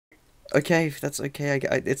okay, that's okay.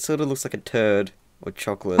 It sort of looks like a turd or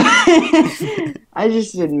chocolate. I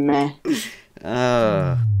just did meh.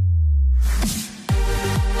 Uh,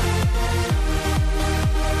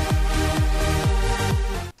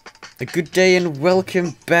 a good day and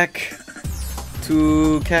welcome back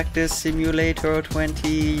to Cactus Simulator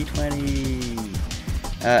 2020.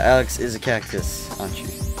 Alex is a cactus, aren't you?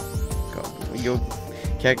 God, your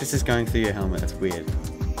cactus is going through your helmet. That's weird.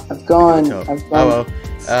 I've gone. Oh well.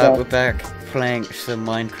 We're back playing some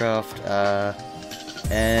Minecraft.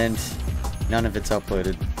 And none of it's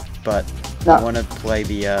uploaded. But No. I want to play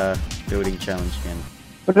the building challenge again.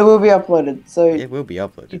 But it will be uploaded. So It will be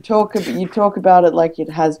uploaded. you talk about it like it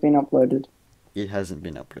has been uploaded. It hasn't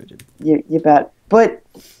been uploaded. You bet. But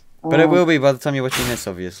It will be by the time you're watching this,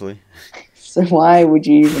 obviously. So why would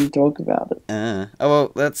you even talk about it? Oh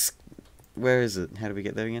well, that's... Where is it? How do we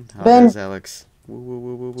get there again? Oh, Ben, there's Alex.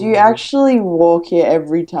 Do you actually walk here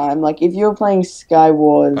every time? Like, if you're playing Sky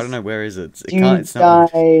Wars... I don't know, where is it? Do you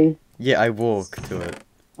die... Yeah, I walk to it.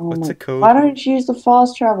 Oh What's it called? Why don't you use the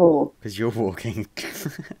fast travel? Because you're walking.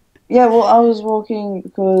 Yeah, well, I was walking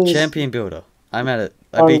because... Champion builder. I'm at it.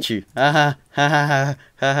 I beat you. Ha ha ha ha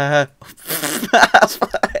ha ha.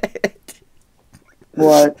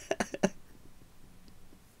 What?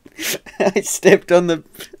 I stepped on the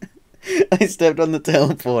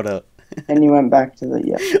teleporter. And you went back to the...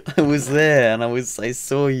 Yeah. I was there and I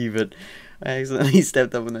saw you, but I accidentally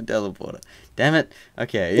stepped up on the teleporter. Damn it.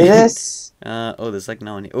 Okay. This... oh, there's like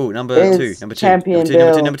no one here. Oh, number two. Champion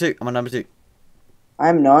Number two. I'm on number 2.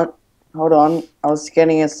 I'm not. Hold on. I was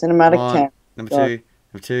getting a cinematic camp. Number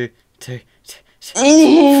two.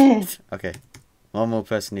 Okay. One more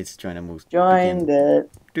person needs to join and we'll Joined begin.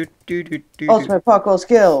 it. Ultimate parkour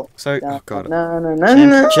skill. So, oh god.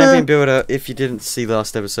 No. Champion builder, if you didn't see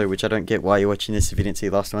last episode, which I don't get why you're watching this if you didn't see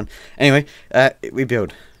the last one. Anyway, we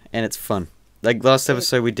build. And it's fun. Like last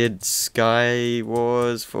episode we did Sky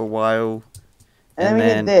Wars for a while. And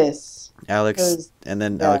then we did this. Alex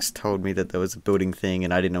told me that there was a building thing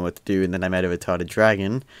and I didn't know what to do, and then I made a retarded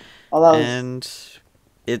dragon. Oh, and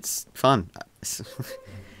it's fun.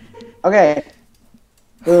 Okay.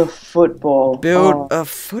 Ugh, football. Build a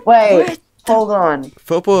football. Wait, hold on.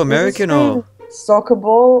 Football American or soccer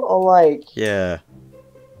ball or like... Yeah.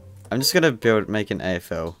 I'm just gonna make an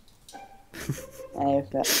AFL.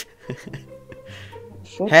 AFL.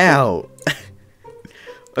 How?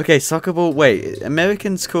 Okay, soccer ball. Wait,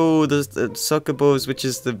 Americans call the soccer balls, which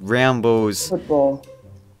is the round balls. Football.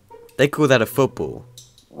 They call that a football.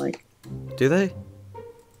 Like. Do they?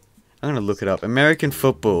 I'm gonna look it up. American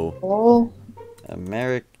football. Ball. Oh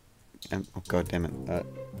god damn it.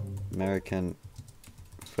 American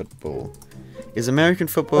football. Is American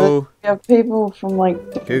football... You have people from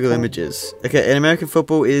like... Google images. Okay, and American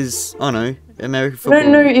football is... Oh no. American football... I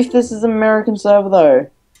don't know if this is American server though.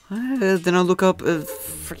 Then I'll look up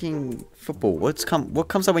freaking football. What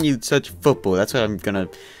comes up when you search football? That's what I'm gonna...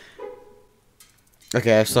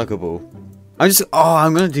 Okay, I have soccer ball.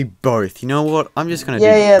 I'm gonna do both. You know what? I'm just gonna do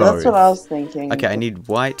both. Yeah, that's what I was thinking. Okay, I need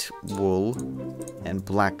white wool and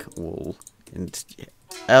black wool. And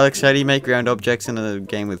Alex, how do you make round objects in a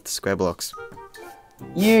game with square blocks?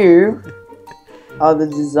 You are the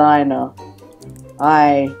designer.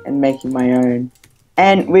 I am making my own.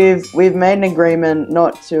 And we've made an agreement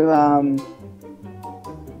not to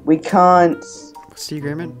we can't... What's the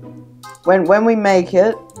agreement? When we make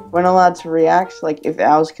it, we're not allowed to react, like if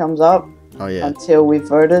ours comes up. Oh yeah. Until we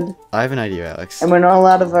voted. I have an idea, Alex. And we're not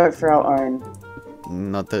allowed to vote for our own.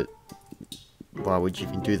 Not that... Why would you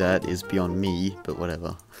even do that is beyond me, but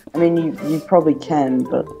whatever. I mean, you probably can,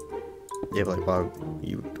 but... Yeah, but like, why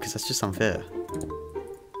you... Because that's just unfair.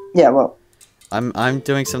 Yeah, well... I'm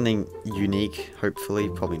doing something unique, hopefully.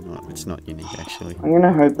 Probably not. It's not unique, actually. I'm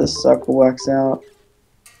gonna hope this circle works out.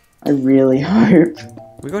 I really hope.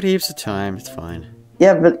 We got heaps of time, it's fine.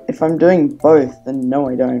 Yeah, but if I'm doing both, then no,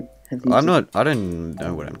 I don't. I don't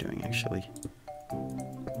know what I'm doing, actually.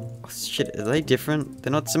 Oh, shit, are they different?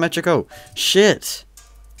 They're not symmetrical. Shit!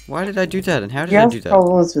 Why did I do that, and how did I do that? You have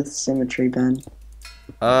problems with symmetry, Ben.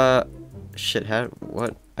 Shit,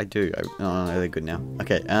 what? I do. Oh, they're good now.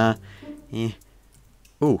 Okay, yeah.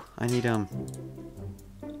 Ooh, I need,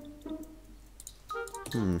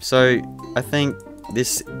 so, I think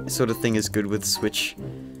this sort of thing is good with Switch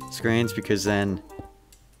screens, because then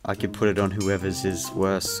I could put it on whoever's is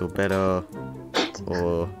worse or better,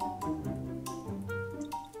 or...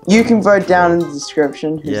 You can vote down in the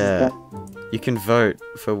description. Yeah, you can vote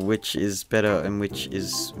for which is better and which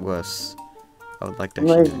is worse. I would like to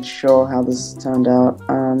actually I'm not even sure how this turned out.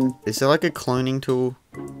 Is there like a cloning tool?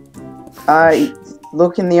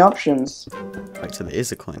 Look in the options. Wait, so there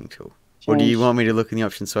is a cloning tool. Or do you Change. want me to look in the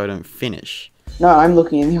options so I don't finish? No, I'm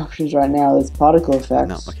looking in the options right now. There's particle effects.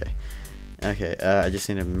 No, okay. Okay, I just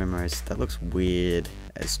need to memorize. That looks weird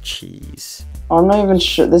as cheese. I'm not even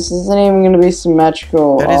sure. This isn't even going to be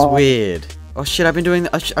symmetrical. That is weird. Oh shit, I've been doing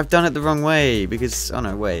I've done it the wrong way because oh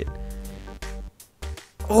no, wait.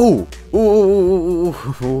 Oh! Ooh!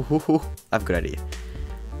 I've a good idea.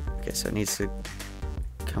 Okay, so it needs to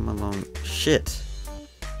come along. Shit.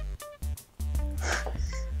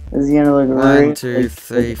 Is he gonna look 1, 2,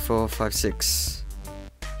 3, 4, 5, 6.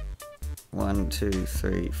 1, 2,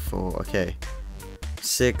 3, 4. Okay.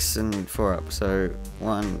 6 and 4 up. So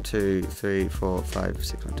 1, 2, 3, 4, 5,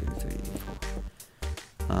 6. 1, 2, 3,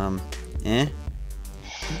 4.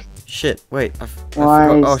 Shit. Wait. I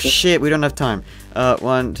forgot. Oh shit. We don't have time.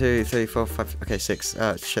 1, 2, 3, 4, 5. Okay, 6.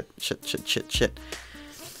 Shit.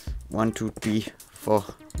 1, 2, 3, 4.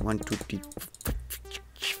 1, 2, 3.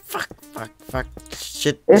 Fuck.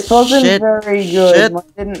 Shit. This wasn't very good. Shit. Mine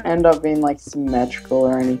didn't end up being like symmetrical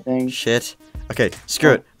or anything. Shit. Okay,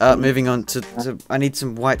 screw it. Moving on to I need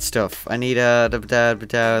some white stuff. I need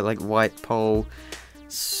like white pole,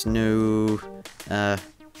 snow.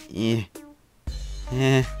 Yeah.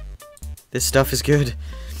 This stuff is good.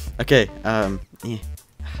 Okay. Yeah.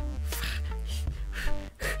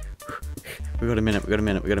 We got a minute.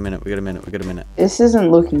 This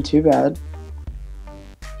isn't looking too bad.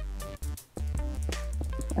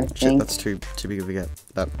 I Shit, think. that's too big of a gap.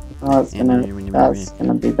 That. Oh, that's gonna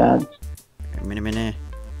be bad. Minute.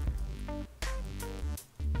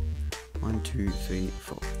 1, 2, 3,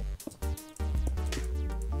 4.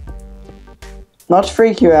 Not to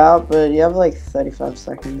freak you out, but you have like 35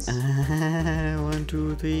 seconds. 1,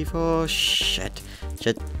 2, 3, 4. Shit.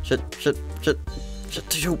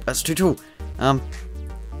 That's too. I'm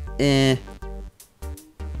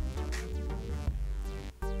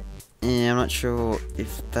not sure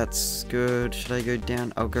if that's good. Should I go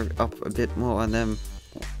down? I'll go up a bit more on them.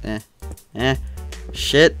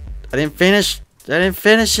 Shit. I didn't finish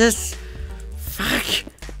this. Fuck.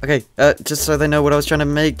 Okay, just so they know what I was trying to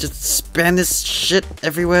make, just spam this shit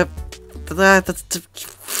everywhere. That's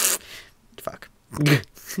fuck. Okay.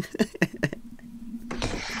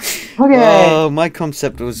 Oh, my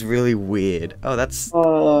concept was really weird. Oh, that's.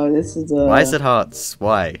 Oh, this is a. Why is it hearts?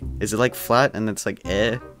 Why? Is it like flat and it's like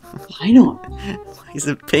air? Why not? Why is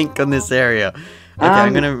it pink on this area? Okay,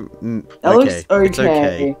 I'm gonna. That Okay, looks okay. it's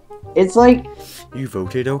okay. It's like. You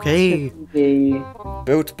voted okay.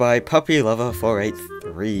 Built by Puppy Lover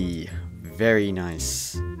 483. Very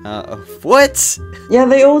nice. What? Yeah,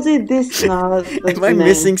 they all did this. No, that's Am I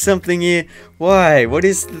missing something here? Why? What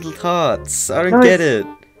is the hearts? I don't get it.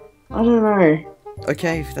 I don't know.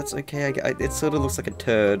 Okay, that's okay. It sort of looks like a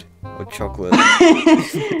turd or chocolate.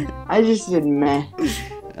 I just did meh.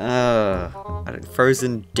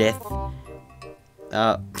 Frozen death.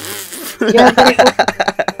 Yeah,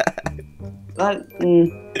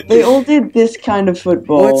 they all did this kind of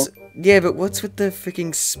football. But what's with the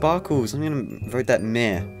freaking sparkles? I'm gonna vote that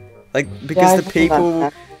meh. Like, because the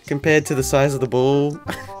people compared to the size of the ball,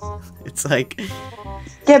 it's like.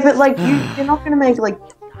 Yeah, but like you're not gonna make like,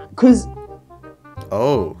 cause.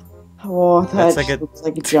 Oh, that looks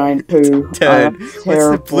like a giant poo. Turd. What's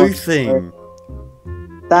the blue thing?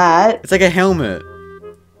 That. It's like a helmet.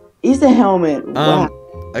 Is a helmet. Wow.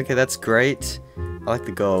 Okay, that's great. I like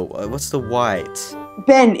the gold. What's the white?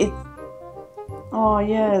 Ben, it's. Oh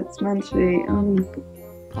yeah, it's meant to be.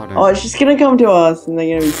 Oh, it's just gonna come to us, and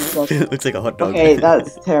they're gonna be. It looks like a hot dog. Okay,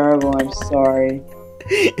 that's terrible. I'm sorry.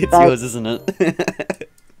 It's yours, isn't it?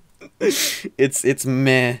 It's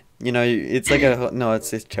meh. You know, it's like a no.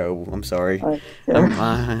 It's terrible. I'm sorry.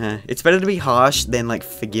 It's better to be harsh than like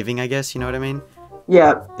forgiving, I guess. You know what I mean?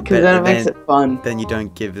 Yeah, because then it makes it fun. Then you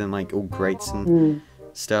don't give them like all greats and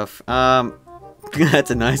stuff.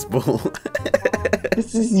 That's a nice ball.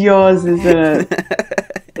 This is yours, isn't it?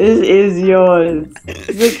 This is yours.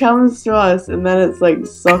 It comes to us, and then it's like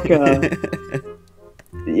soccer.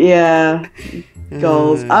 Yeah,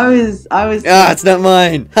 goals. I was. It's not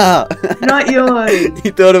mine. Ha! Not yours.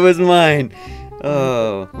 You thought it was mine.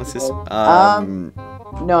 Oh, what's this?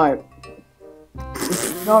 No. It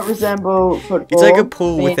does not resemble football. It's like a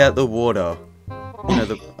pool without the water. You know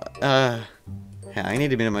the. I need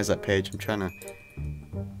to minimize that page. I'm trying to.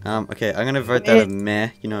 Okay, I'm gonna vote that a meh.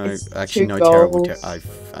 You know, actually no, terrible. I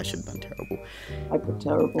should have done terrible. I put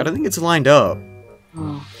terrible. I don't think it's lined up.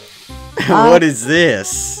 What is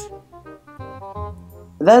this?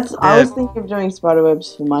 I was thinking of doing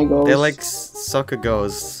spiderwebs for my goals. They're like soccer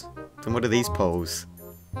goals. Then what are these poles?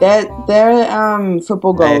 They're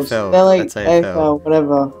football goals. AFL, They're like that's AFL. AFL,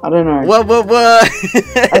 whatever. I don't know. What?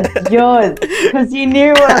 It's yours, because you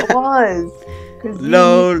knew what it was. Because you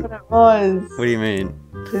Lol. knew what it was. What do you mean?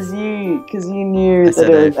 Because you knew I that said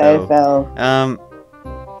it was AFL.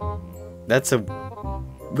 AFL. That's a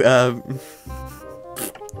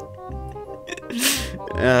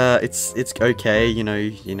it's okay, you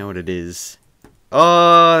know what it is.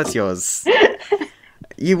 Oh, it's yours.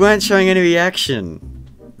 You weren't showing any reaction.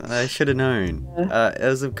 I should have known. It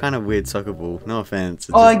was a kind of weird soccer ball. No offense.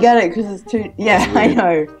 Oh, I get it, because it's two. Yeah, It's I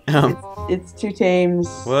weird. know. It's two teams.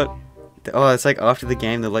 What? Oh, it's like after the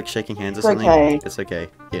game they're like shaking hands or something. Okay. It's okay.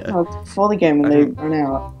 Yeah. No, it's before the game when I they don't- run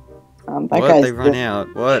out. That What? guy's They run good.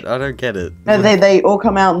 out? What? I don't get it. No, they all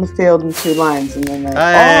come out in the field in two lines, and then they.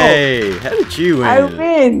 Hey! How did you win? I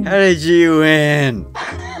win. How did you win?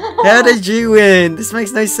 How did you win? This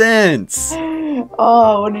makes no sense.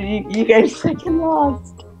 Oh, what did you gave second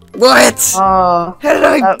last? What? Oh, How did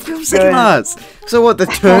I that's feel second good. last? So what, the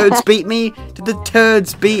turds beat me? Did the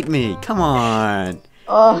turds beat me? Come on.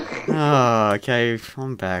 oh. Oh, okay,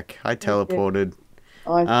 I'm back. I teleported.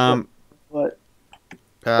 I Um, what?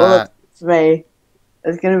 Well, it's me.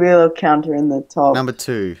 There's gonna be a little counter in the top. number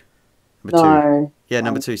two. Number two. No. Yeah,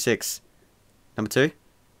 number 2, 6. Number 2?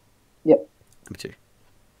 Yep. Number 2.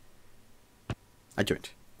 I joined.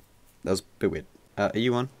 That was a bit weird. Are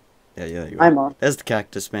you on? Yeah, you are. I'm on. There's the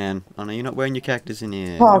cactus, man. Oh no, you're not wearing your cactus in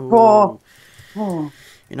here. Parkour. No. Oh.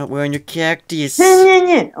 You're not wearing your cactus.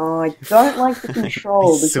 Oh, I don't like the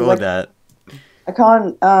control I because saw that. I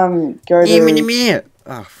can't go to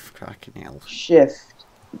Oh, fucking hell. shift.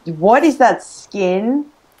 What is that skin?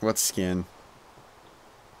 What skin?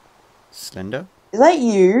 Slender? Is that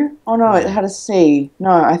you? Oh no, it had a C. No,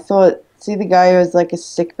 I thought. See the guy who was like a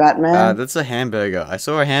sick Batman. That's a hamburger. I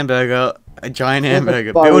saw a hamburger, a giant Build a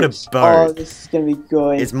hamburger. boat. Build a Oh, boat. this is gonna be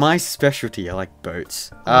good. It's my specialty. I like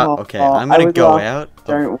boats. Oh, Okay, oh, I'm I gonna would go love- out.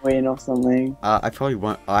 Don't win or something. I probably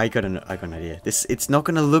won't. I got an idea. It's not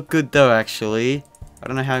gonna look good though. Actually, I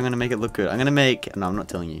don't know how I'm gonna make it look good. I'm gonna make. No, I'm not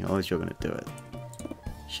telling you. Always you're gonna do it.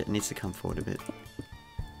 Shit, it needs to come forward a bit.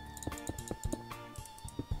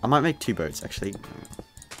 I might make 2 boats actually.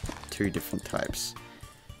 2 different types.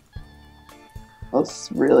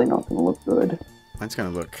 That's really not gonna look good. That's gonna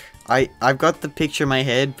look. I've got the picture in my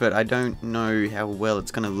head, but I don't know how well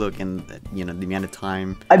it's gonna look, and the amount of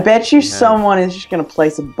time. I bet you Yeah. someone is just gonna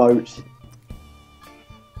place a boat.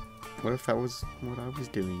 What if that was what I was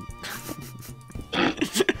doing?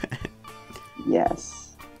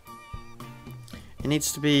 Yes. It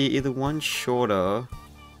needs to be either one shorter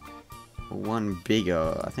or one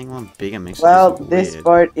bigger. I think one bigger makes it Well, look this weird.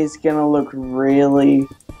 boat is gonna look really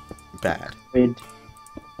Bad. good.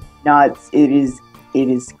 No, it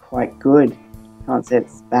is quite good. Can't say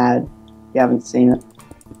it's bad. You haven't seen it.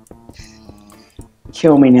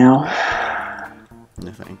 Kill me now.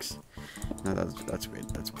 No thanks. No, that's weird.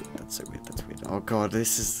 That's weird. That's so weird. That's weird. Oh god,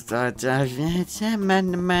 this is it's a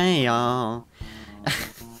man to me. Oh.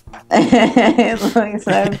 It looks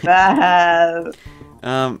so bad.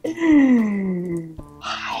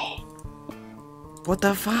 What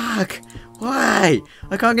the fuck? Why?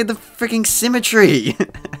 I can't get the freaking symmetry.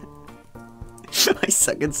 I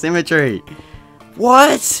suck at symmetry.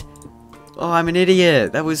 What? Oh, I'm an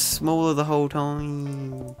idiot. That was smaller the whole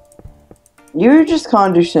time. You just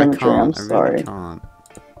can't do symmetry. I I'm can't. I sorry. really can't.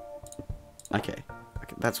 Okay.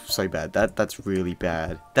 That's so bad. That's really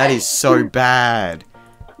bad. That is so bad.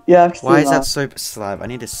 You actually Why is that laugh. so slab? I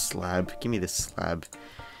need a slab. Give me the slab.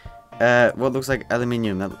 What looks like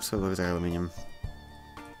aluminium? That looks like aluminium.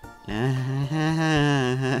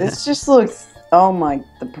 This just looks. Oh my,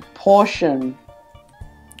 the proportion.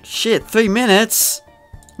 Shit, 3 minutes?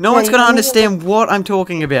 No Yeah, one's you gonna only understand what I'm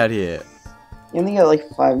talking about here. You only got like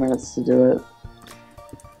 5 minutes to do it.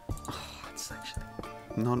 That's actually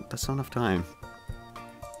that's not enough time.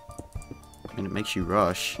 I mean, it makes you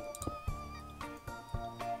rush.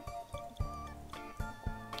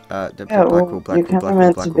 Yeah, well, you're kind of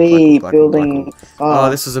meant to be building Oh,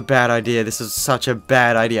 fast. this is a bad idea. This is such a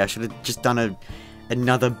bad idea. I should have just done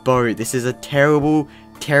another boat. This is a terrible,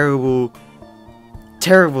 terrible,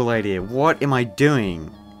 terrible idea. What am I doing?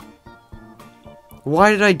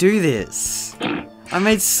 Why did I do this? I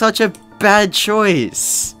made such a bad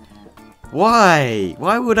choice. Why?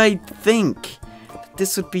 Why would I think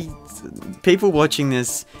this would be... People watching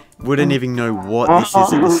this wouldn't even know what this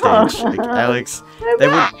is at this stage. Like, Alex,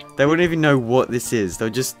 they wouldn't even know what this is. They'll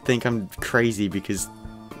just think I'm crazy because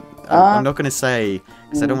I'm not gonna say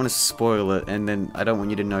because I don't want to spoil it, and then I don't want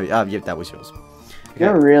you to know. Ah, yeah, that was yours. Okay.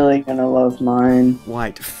 You're really gonna love mine.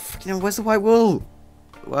 White. Where's the white wool?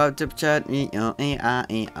 Well, tip chat. I'm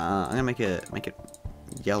gonna make it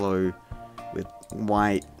yellow with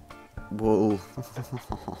white wool.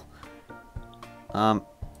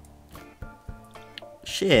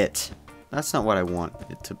 Shit. That's not what I want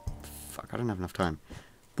it to. Fuck, I don't have enough time.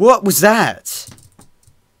 What was that?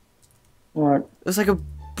 What? It was like a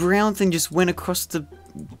brown thing just went across the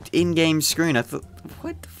in-game screen. I thought,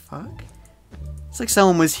 what the fuck? It's like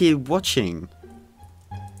someone was here watching.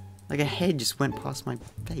 Like a head just went past my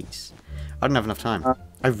face. I don't have enough time.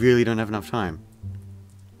 I really don't have enough time.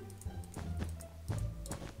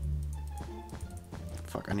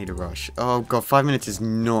 Fuck, I need to rush. Oh god, 5 minutes is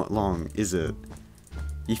not long, is it?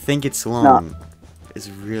 You think it's long. No. It's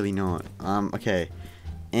really not. Okay.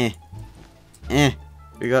 We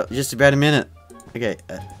got just about a minute. Okay.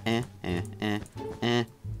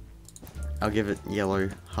 I'll give it yellow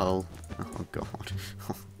hull. Oh god.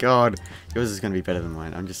 Oh god. Yours is gonna be better than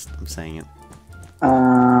mine. I'm saying it.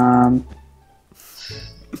 No.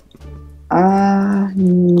 I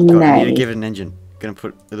need to give it an engine. Gonna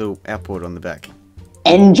put a little outboard on the back.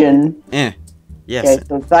 Engine? Yes. Okay,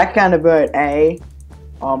 so it's that kind of boat, eh?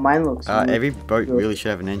 Oh, mine looks every boat really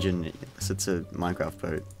should have an engine unless it's a Minecraft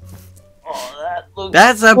boat. Oh, that looks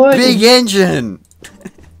That's a big engine!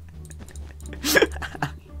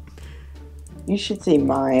 You should see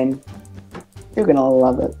mine. You're gonna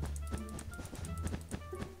love it.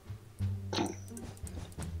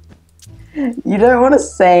 You don't want to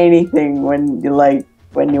say anything when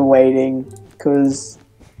you're waiting, because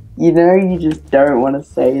you know you just don't want to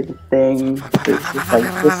say the thing. It's just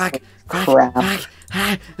like this crap.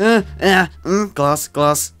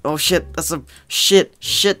 Glass. Oh shit, that's a shit.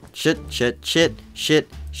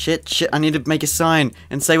 I need to make a sign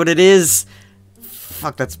and say what it is.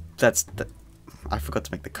 Fuck, that's I forgot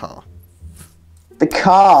to make the car. The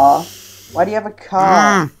car? Why do you have a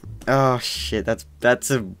car? Oh shit, it's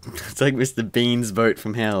like Mr. Bean's boat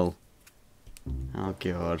from hell. Oh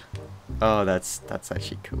god. Oh, that's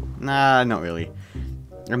actually cool. Nah, not really.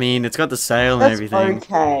 I mean, it's got the sail and everything.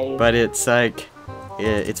 Okay. But it's like,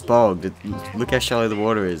 yeah, it's bogged. Look how shallow the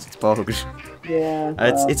water is. It's bogged. Yeah.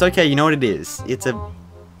 It's okay. You know what it is? It's a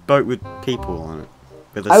boat with people on it,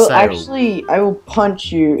 with a sail. I will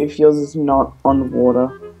punch you if yours is not on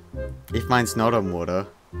water. If mine's not on water.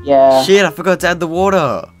 Yeah. Shit! I forgot to add the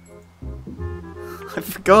water. I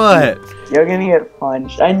forgot. You're gonna get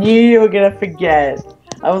punched. I knew you were gonna forget.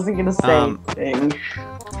 I wasn't gonna say anything.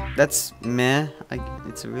 That's meh.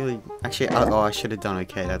 It's a really actually. Oh, I should have done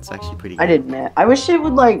okay. That's actually pretty good. I did meh. I wish it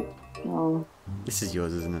would like. Oh. This is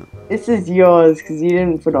yours, isn't it? This is yours because you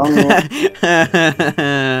didn't put on one.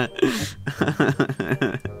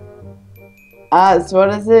 So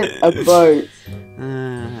what is it? A boat.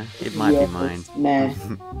 It might be mine. Nah.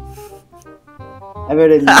 I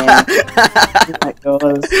voted nah. It's not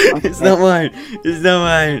yours. Okay. It's not mine. It's not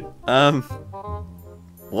mine.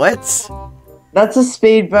 What? That's a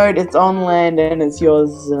speedboat. It's on land and it's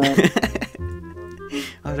yours.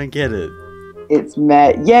 I don't get it. It's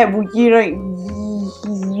mad. Yeah, well, you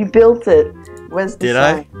don't. You built it. Where's the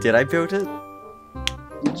sign? Did I build it?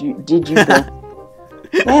 Did you build it?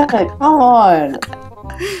 Yeah, come on.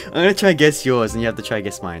 I'm gonna try and guess yours, and you have to try and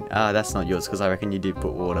guess mine. That's not yours because I reckon you did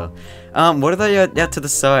put water. What are they out to the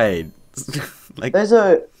side? Like there's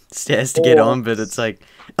a stairs to get on, but it's like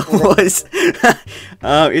it's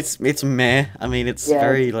meh. I mean, it's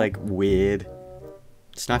very like weird.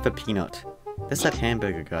 Sniper Peanut. That's that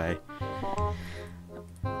hamburger guy.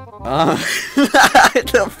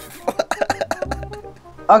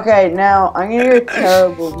 Okay, now I'm gonna go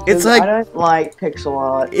terrible because it's like, I don't like pixel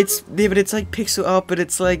art. But it's like pixel art, but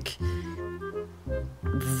it's like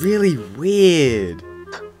really weird.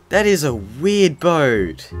 That is a weird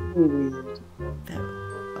boat.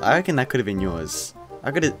 I reckon that could have been yours.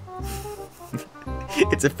 I could have.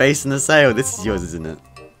 It's a face in the sail. This is yours, isn't it?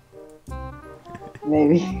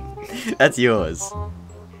 Maybe. That's yours.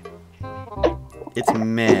 It's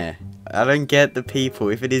meh. I don't get the people.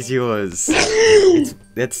 If it is yours,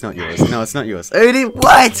 that's not yours. No, it's not yours.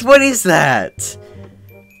 What? What is that?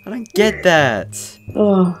 I don't get that.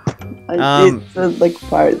 Oh, it's like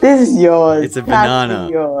pirate. This is yours. It's a banana.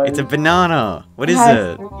 It's a banana. What is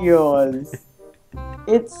it? Yours.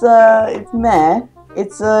 It's meh.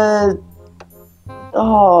 It's a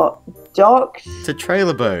dock. It's a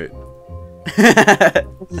trailer boat. It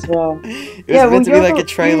was meant to be like a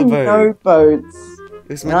trailer boat. No boats. It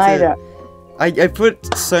was meant to. I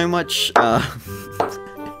put so much.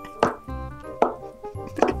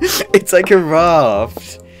 It's like a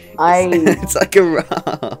raft. It's like a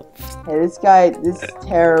raft. Hey, this is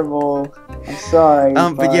terrible. I'm sorry.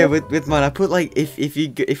 But yeah, with mine, I put like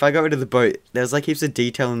if I got rid of the boat, there's like heaps of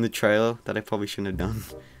detail in the trailer that I probably shouldn't have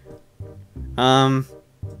done.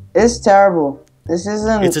 It's terrible. This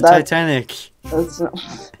isn't. It's a Titanic. That's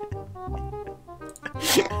not.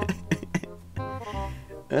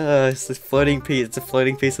 It's a floating piece. It's a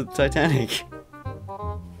floating piece of the Titanic.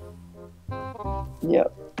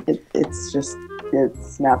 Yep. It's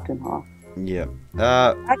snapped in half. Yep.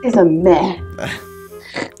 That is a mess.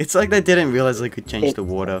 It's like they didn't realize they could change the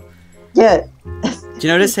water. Yeah. Do you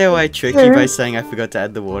notice how I tricked you by saying I forgot to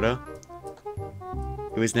add the water?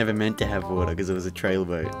 It was never meant to have water because it was a trail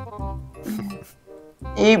boat.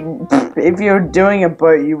 If you're doing a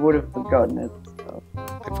boat, you would have forgotten it. So.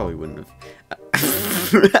 I probably wouldn't have.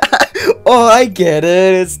 Oh, I get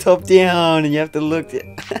it. It's top down, and you have to look.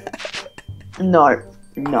 No.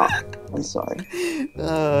 I'm sorry.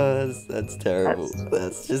 Oh, that's terrible.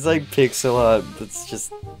 That's just like pixel art. That's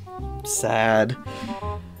just sad.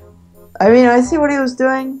 I mean, I see what he was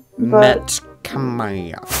doing. Matt, come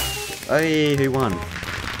here. Hey, who won?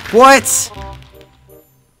 What?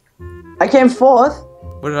 I came fourth.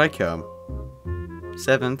 What did I come?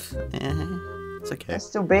 7th. It's okay. I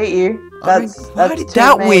still beat you. Why did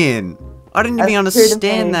that win? I didn't even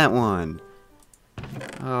understand that one.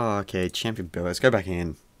 Oh, okay. Champion Bill. Let's go back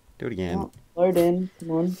in. Do it again. Oh, load in.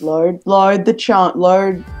 Come on. Load the chant.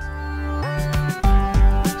 Load.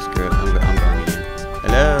 Screw it. I'm going again.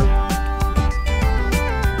 Hello?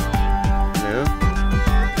 Hello?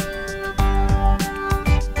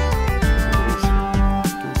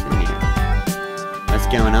 What's in here? What's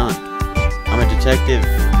going on? I'm a detective.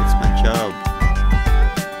 It's my job.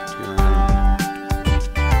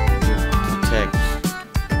 To detect.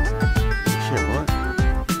 Shit, what?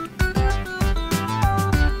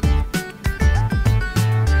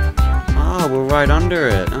 Oh, we're right under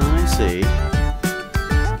it. Oh, I see.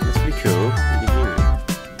 That's pretty cool. You can hear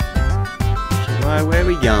it. Where are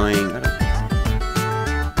we going? I don't